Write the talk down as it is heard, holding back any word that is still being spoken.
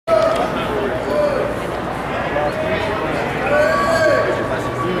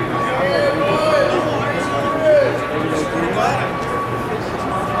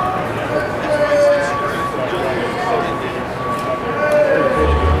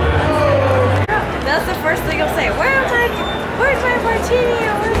Is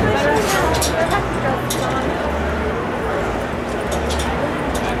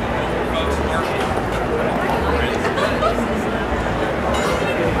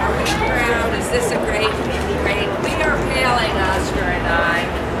this a great? We are pailing, Oscar and I.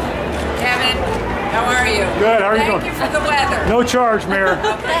 Kevin, how are you? Good, how are you doing? Thank you for the weather. No charge, Mayor. Okay,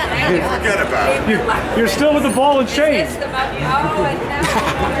 thank you. Forget about it. You're still with the ball and chain. Is this the oh, and now.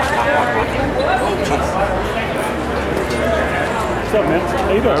 What's up, man?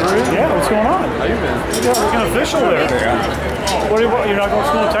 How you doing? Yeah, what's going on? How you been? You're like an official there. What are you, you're not going to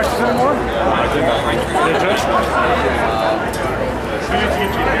school in Texas anymore? I did not. Did you?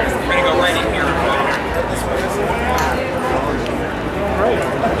 I'm gonna go right in here. Great.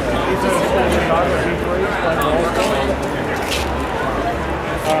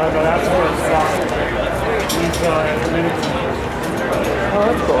 But that's where it's from. He's oh,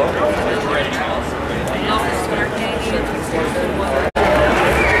 that's cool.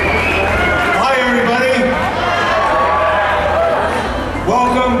 Hi, everybody.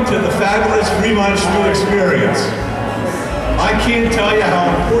 Welcome to the fabulous Fremont School experience. I can't tell you how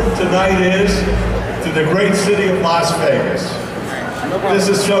important tonight is to the great city of Las Vegas. This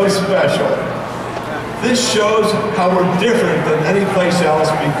is so special. This shows how we're different than any place else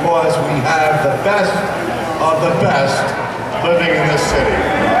because we have the best of the best living in this city.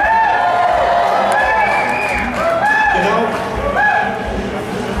 You know,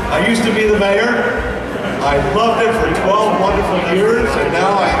 I used to be the mayor. I loved it for 12 wonderful years, and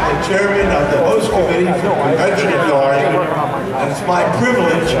now I'm the chairman of the host committee for the Convention Authority, and it's my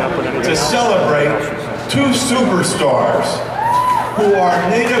privilege to celebrate two superstars who are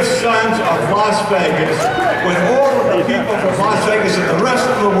native sons of Las Vegas, with all of the people from Las Vegas and the rest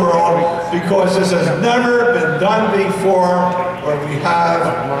of the world, because this has never been done before, where we have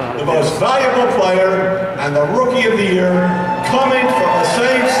the most valuable player and the Rookie of the Year coming from the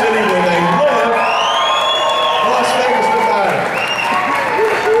same city where they live, Las Vegas, Nevada.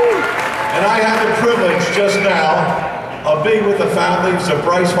 And I had the privilege just now of being with the families of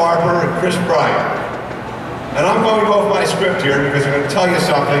Bryce Harper and Kris Bryant. And I'm going to go off my script here because I'm going to tell you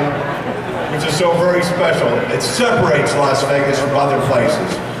something which is so very special. It separates Las Vegas from other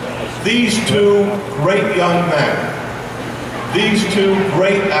places. These two great young men, these two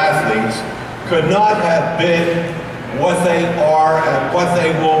great athletes could not have been what they are and what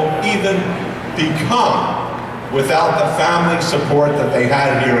they will even become without the family support that they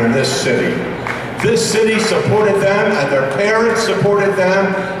had here in this city. This city supported them, and their parents supported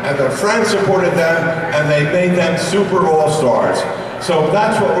them, and their friends supported them, and they made them super all-stars. So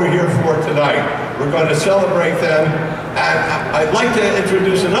that's what we're here for tonight. We're going to celebrate them, and I'd like to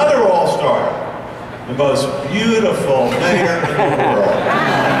introduce another all-star, the most beautiful mayor in the world.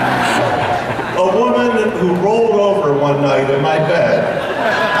 A woman who rolled over one night in my bed,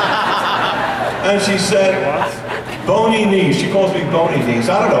 and she said, "Bony knees." She calls me Bony Knees.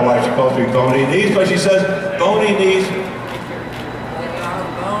 I don't know why she calls me Bony Knees, but she says, "Bony Knees."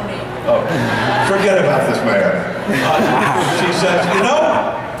 Oh, forget about this, Mayor. She says, "You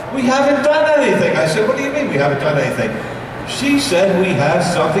know, we haven't done anything." I said, "What do you mean we haven't done anything?" She said, "We have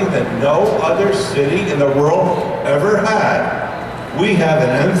something that no other city in the world ever had. We have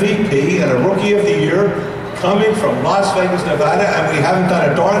an MVP and a Rookie of the Year coming from Las Vegas, Nevada, and we haven't done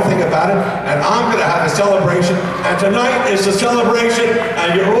a darn thing about it, and I'm going to have a celebration, and tonight is the celebration,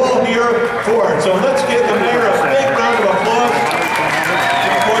 and you're all here for it. So let's give the mayor a big round of applause.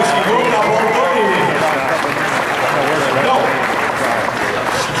 Of course, she moved up all morning. No,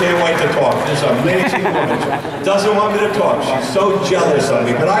 she can't wait to talk. This amazing woman doesn't want me to talk. She's so jealous of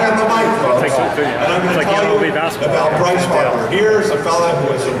me, but I have the mic, folks, and I'm going to tell you about Bryce Harper. Here's a fellow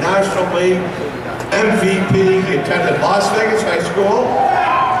who was in National League MVP. He attended Las Vegas High School.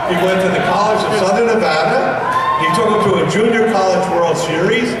 He went to the College of Southern Nevada. He took him to a Junior College World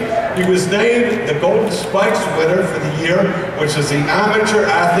Series. He was named the Golden Spikes winner for the year, which is the amateur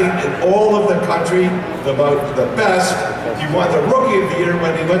athlete in all of the country, the best. He won the Rookie of the Year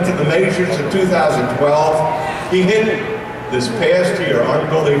when he went to the majors in 2012. He hit this past year,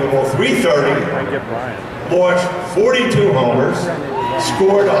 unbelievable, .330, launched 42 homers,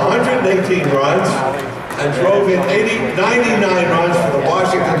 scored 118 runs, and drove in 99 runs for the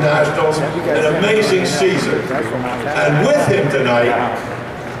Washington Nationals, an amazing season. And with him tonight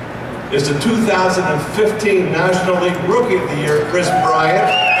is the 2015 National League Rookie of the Year, Kris Bryant.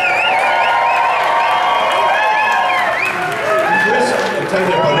 Kris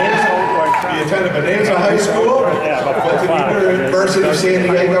attended Bonanza High School, went to the University of San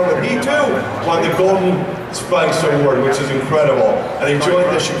Diego, and he too won the Golden Spikes Award, which is incredible. And he joined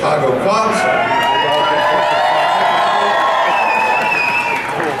the Chicago Cubs.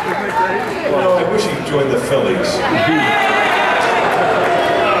 wish he joined the Phillies.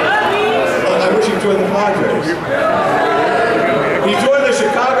 I wish he joined the Padres. He joined the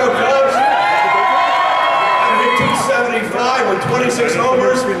Chicago Cubs in 1975 with 26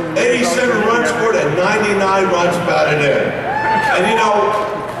 homers, 87 runs scored, and 99 runs batted in. And you know,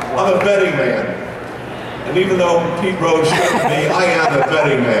 I'm a betting man. And even though Pete Rose shouldn't be, I am a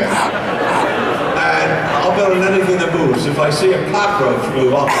betting man. And I'll bet on anything that moves. If I see a cockroach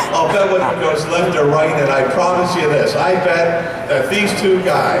move, I'll bet what goes left or right, and I promise you this, I bet that these two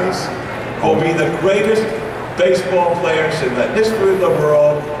guys will be the greatest baseball players in the history of the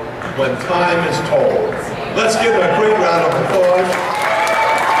world when time is told. Let's give them a great round of applause.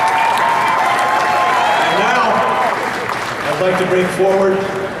 And now, I'd like to bring forward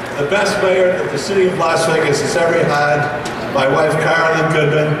the best mayor that the city of Las Vegas has ever had, my wife, Carolyn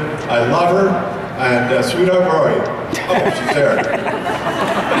Goodman. I love her, and sweetheart, where are you? Oh, she's there.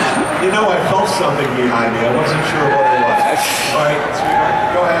 You know, I felt something behind me. I wasn't sure what it was. All right,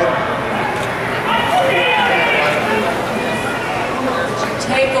 sweetheart, go ahead.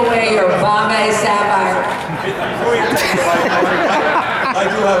 Take away your Bombay Sapphire. I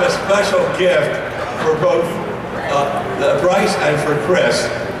do have a special gift for both Bryce and for Chris.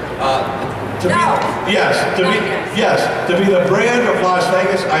 To be the brand of Las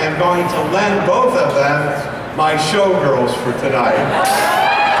Vegas, I am going to lend both of them my showgirls for tonight.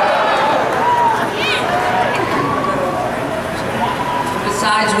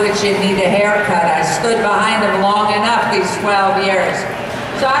 Besides which, you need a haircut. I stood behind him long enough these 12 years.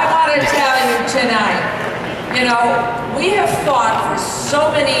 So I want to tell you tonight, you know, we have fought for so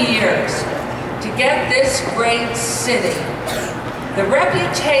many years to get this great city the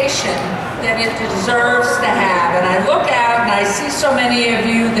reputation that it deserves to have. And I look out and I see so many of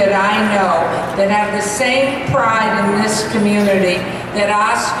you that I know that have the same pride in this community that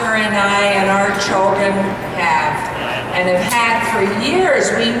Oscar and I and our children have and have had for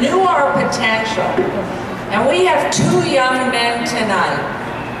years. We knew our potential. And we have two young men tonight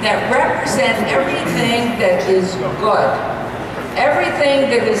that represent everything that is good.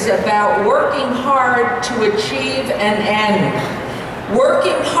 Everything that is about working hard to achieve an end.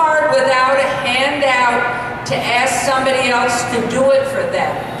 Working hard without a handout to ask somebody else to do it for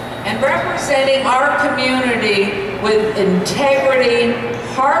them. And representing our community with integrity,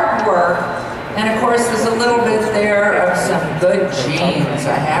 hard work, and of course there's a little bit there of some good genes,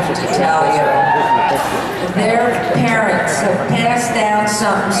 I have to tell you. Their parents have passed down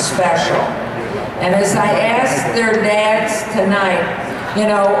something special. And as I asked their dads tonight, you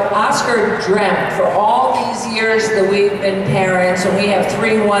know, Oscar dreamt for all these years that we've been parents, and we have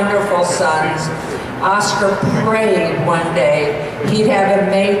 3 wonderful sons. Oscar prayed one day he'd have a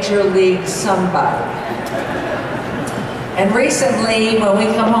major league somebody. And recently, when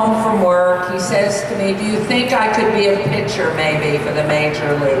we come home from work, he says to me, do you think I could be a pitcher maybe for the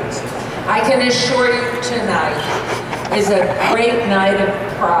major leagues? I can assure you tonight is a great night of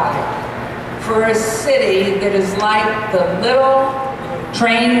pride for a city that is like the little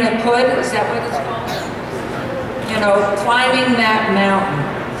train that could, is that what it's called? You know, climbing that mountain.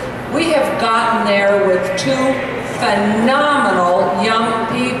 We have gotten there with 2 phenomenal young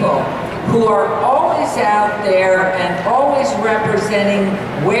people who are always out there and always representing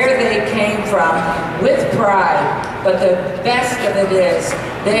where they came from with pride. But the best of it is,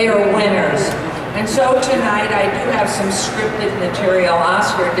 they are winners. And so tonight I do have some scripted material.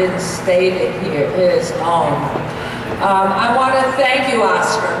 Oscar didn't state it here, his own. I want to thank you,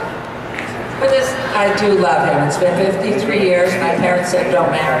 Oscar, for this. I do love him. It's been 53 years. My parents said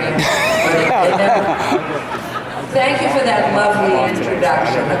don't marry him. But they never. Thank you for that lovely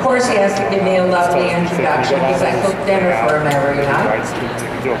introduction. Of course, he has to give me a lovely introduction because I cook dinner for him every night.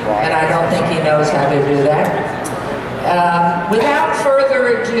 And I don't think he knows how to do that. Without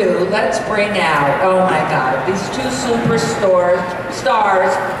further ado, let's bring out, oh my God, these 2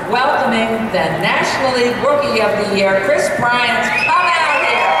 stars welcoming the National League Rookie of the Year, Kris Bryant. Come out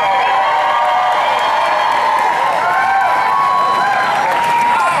here.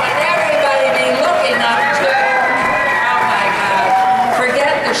 Oh, and everybody be looking up to, oh my God,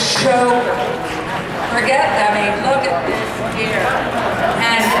 forget the show. Look at this here.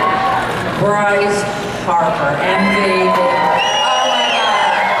 And Bryce Harper, MVP. Oh my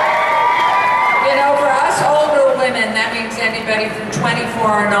God. You know, for us older women, that means anybody from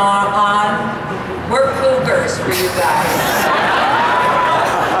 24 and on, we're cougars for you guys.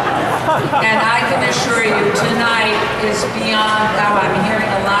 And I can assure you, tonight is beyond, oh, I'm hearing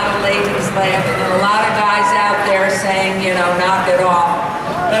a lot of ladies laughing and a lot of guys out there saying, you know, knock it off.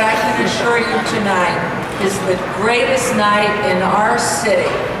 But I can assure you tonight is the greatest night in our city.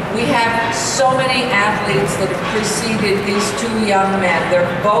 We have so many athletes that have preceded these two young men. They're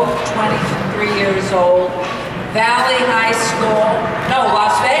both 23 years old. Valley High School, no,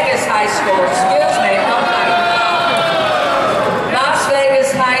 Las Vegas High School, excuse me, oh my God. Las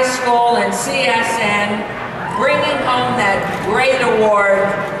Vegas High School and CSN bringing home that great award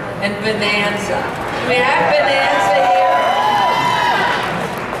and Bonanza. We have Bonanza here.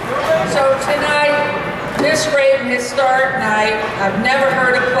 So tonight, this great and historic night, I've never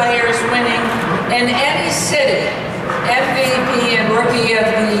heard of players winning in any city MVP and Rookie of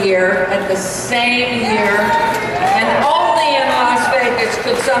the Year at the same year, and only in Las Vegas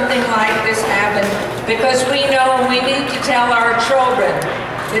could something like this happen, because we know we need to tell our children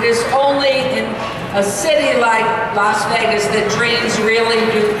it is only in a city like Las Vegas that dreams really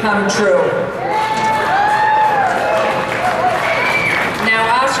do come true.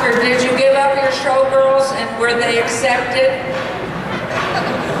 Now, Oscar, did you give up your showgirls, and were they accepted?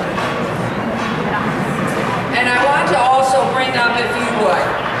 And I want to also bring up, if you would,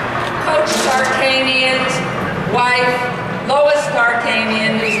 Coach Tarkanian's wife, Lois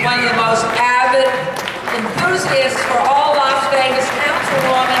Tarkanian, who's one of the most avid enthusiasts for all Las Vegas,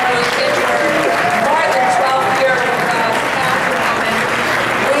 councilwoman who has been for more than 12 years councilwoman.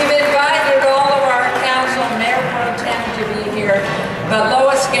 We've invited all of our council, Mayor Pro Tem, to be here, but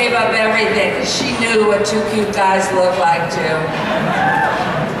Lois gave up everything because she knew what two cute guys look like too.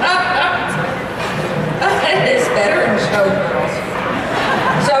 It is better than showgirls.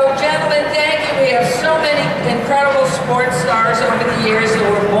 So, gentlemen, thank you. We have so many incredible sports stars over the years who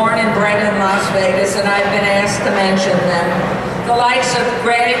were born and bred in Las Vegas, and I've been asked to mention them. The likes of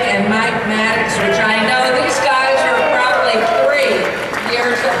Greg and Mike Maddox, which I know these guys were probably 3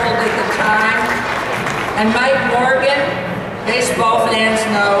 years old at the time. And Mike Morgan, baseball fans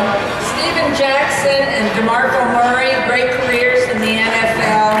know. Steven Jackson and DeMarco Murray, great careers in the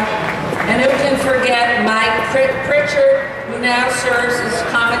NFL. And who can forget Mike Pritchard, who now serves as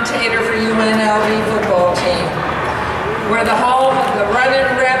commentator for UNLV football team. We're the home of the Runnin'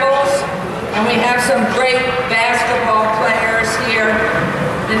 Rebels, and we have some great basketball players here.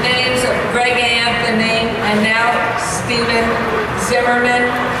 The names of Greg Anthony and now Steven Zimmerman.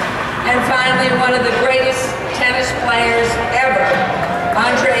 And finally, one of the greatest tennis players ever,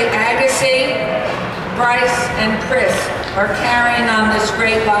 Andre Agassi, Bryce, and Chris are carrying on this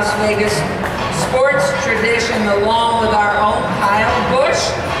great Las Vegas sports tradition, along with our own Kyle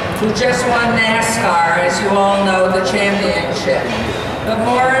Busch, who just won NASCAR, as you all know, the championship. But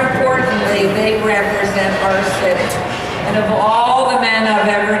more importantly, they represent our city. And of all the men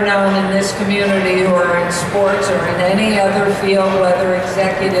I've ever known in this community who are in sports or in any other field, whether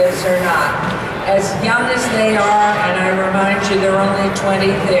executives or not, as young as they are, and I remind you, they're only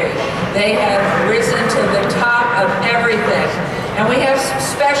 23, they have risen to the top of everything. And we have some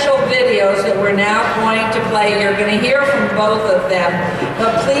special videos that we're now going to play. You're going to hear from both of them.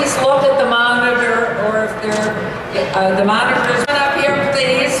 But please look at the monitor, or if they're, the monitors up here,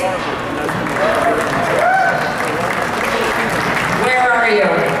 please. Where are you?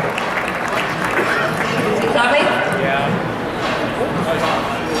 Is he coming? Yeah.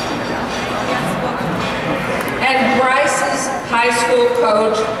 And Bryce's high school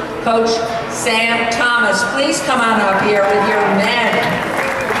coach, Coach Sam Thomas. Please come on up here with your men.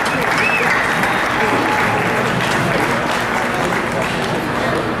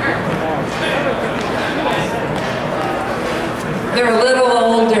 They're a little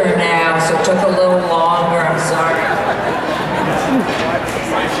older now, so it took a little longer, I'm sorry.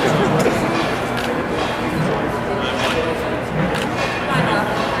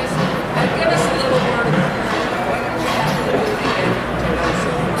 Give us a little word.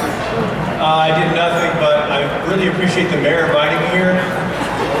 I did nothing, but I really appreciate the mayor inviting me here.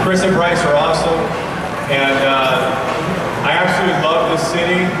 Chris and Bryce are awesome, and I absolutely love this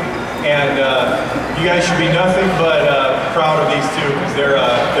city, and you guys should be nothing but proud of these two, because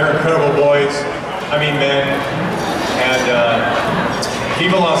they're incredible boys, I mean men, and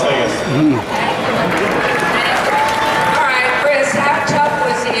keep it Las Vegas. All right, Chris, how tough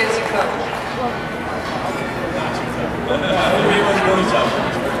was he as a coach? He was really tough.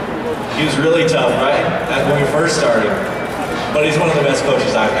 He was really tough, right? That's when we first started. But he's one of the best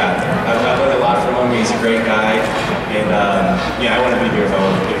coaches I've had. I've learned a lot from him. He's a great guy. And yeah, I want to be here if I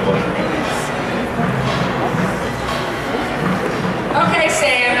want to be able to. Okay,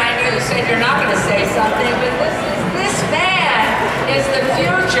 Sam, I knew you said you're not going to say something, but this man is the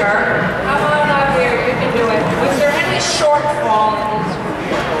future. Come on up here, you can do it. Was there any shortfall in his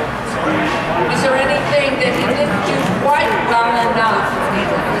career? Was there anything that he didn't do quite well enough?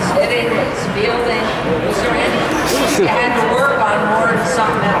 His hitting, his fielding. Was there anything he had to work on more than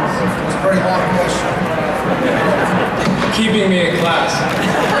something else? keeping me in class.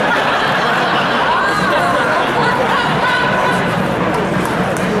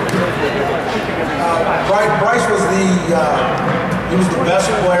 Bryce was he was the best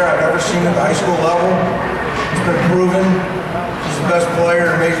player I've ever seen at the high school level. It's been proven. He's the best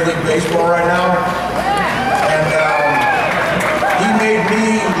player in Major League Baseball right now. And he made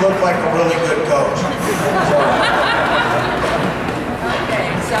me look like a really good coach. Okay,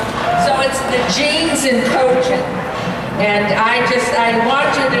 so it's the genes in coaching. And I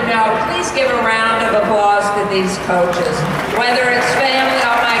want you to know, please give a round of applause to these coaches. Whether it's family,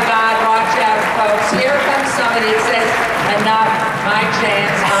 oh my God, watch out folks. Here comes somebody that says, enough, my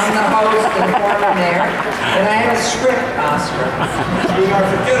chance, I'm the host and former mayor. And I have a script, Oscar. Sweetheart,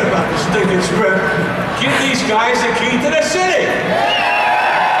 forget about the stinking script. Give these guys the key to the city.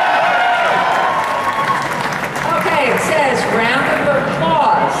 Okay, it says round of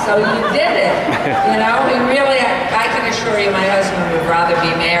applause. So you did it. You know, we really, I can assure you my husband would rather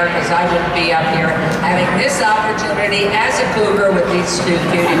be mayor because I wouldn't be up here having this opportunity as a cougar with these two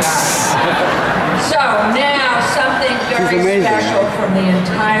cutie guys. So now something very special from the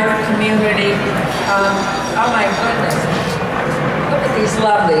entire community. Oh my goodness. Look at these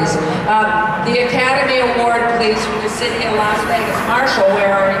lovelies. The Academy Award, please, from the City of Las Vegas. Marshall,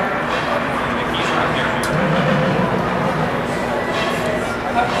 where are you?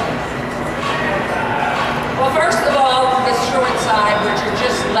 Well, first of all, the short side, which are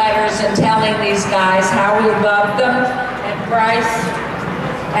just letters and telling these guys how we love them, and Bryce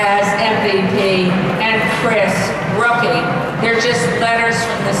as MVP, and Chris, rookie. They're just letters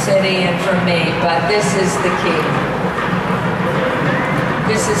from the city and from me, but this is the key.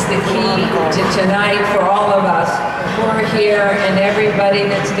 This is the key to tonight for all of us who are here and everybody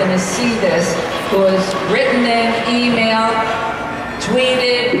that's going to see this, who has written in, emailed,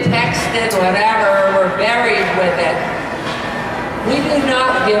 tweeted, texted, whatever, we're buried with it. We do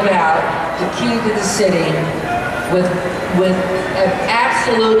not give out the key to the city with an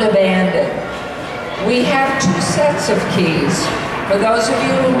absolute abandon. We have two sets of keys. For those of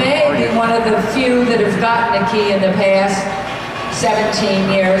you who may be one of the few that have gotten a key in the past 17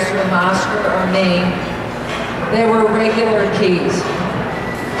 years from Oscar or me, they were regular keys.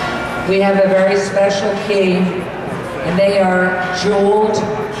 We have a very special key, and they are jeweled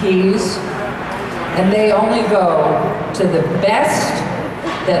keys, and they only go to the best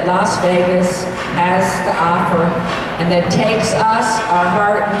that Las Vegas has to offer, and that takes us, our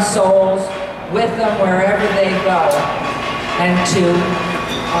heart and souls, with them wherever they go. And to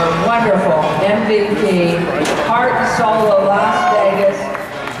our wonderful MVP, heart and soul of Las Vegas,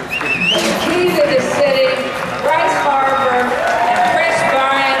 the key to the city, Bryce Harper and Chris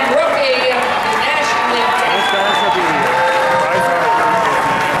Bryant, rookie of the National League.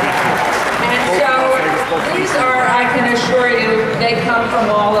 And so these are, I can assure you, they come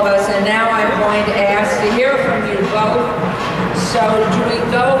from all of us. And now I'm going to ask to hear from you both. So do we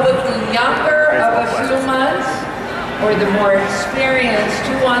go with the younger of a few months or the more experienced?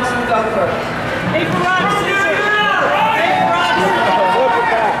 Who wants to go first?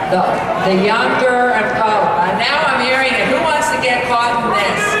 The younger, now I'm hearing it. Who wants to get caught in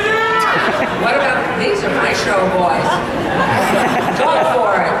this? What about, these are my show boys. Go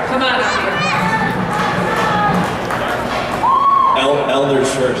for it. Come on up here. Elders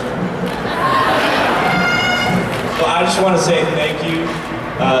first. Well, I just want to say thank you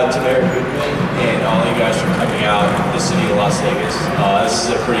to Mayor Goodman and all you guys for coming out to the city of Las Vegas. This is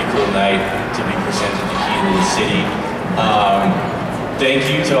a pretty cool night to be presented the key to the city. Thank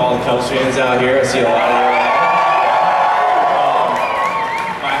you to all the Cubs fans out here. I see a lot of you.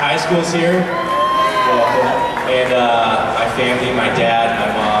 My high school's here. Welcome. And my family, my dad,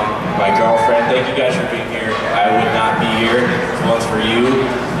 my mom, my girlfriend. Thank you guys for being here. I would not be here if it wasn't for you.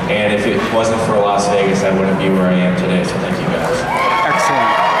 And if it wasn't for Las Vegas, I wouldn't be where I am today. So thank you guys.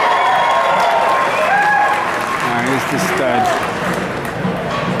 Excellent. Here's the stud.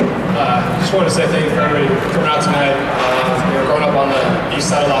 Just want to say thank you for everybody coming out tonight. Growing up on the east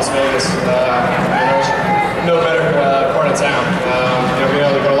side of Las Vegas, there's no better part of town. Being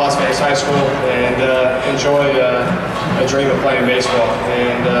able to go to Las Vegas High School and enjoy a dream of playing baseball.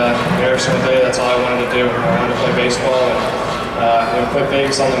 And every single day, that's all I wanted to do. I wanted to play baseball and put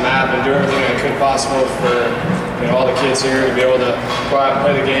Vegas on the map and do everything I could possible for all the kids here to be able to go out and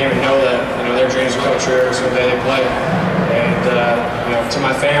play the game and know that their dreams will come true every single day they play. And to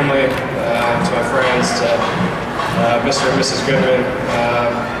my family, to my friends, to Mr. and Mrs. Goodman,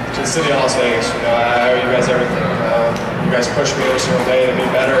 to the city of Las Vegas, I owe you guys everything. You guys push me every single day to be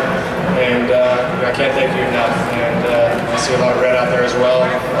better, and I can't thank you enough. And I see a lot of red out there as well,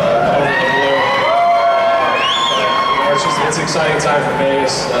 over the blue. it's an exciting time for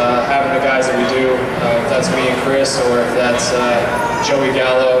Vegas, having the guys that we do. If that's me and Chris, or if that's Joey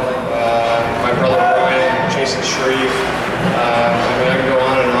Gallo, my brother Brian, Jason Shreve. I mean, I can go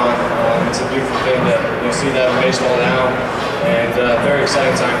on and on. It's a beautiful thing that you'll see that in baseball now, and very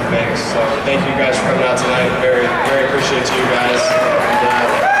exciting time for Vegas. So thank you guys for coming out tonight. Very, very appreciate you guys.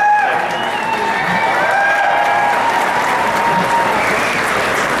 And,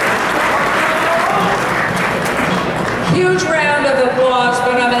 Huge round of applause,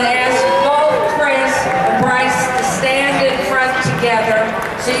 but I'm going to ask both Chris and Bryce to stand in front together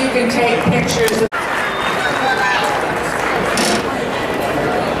so you can take pictures.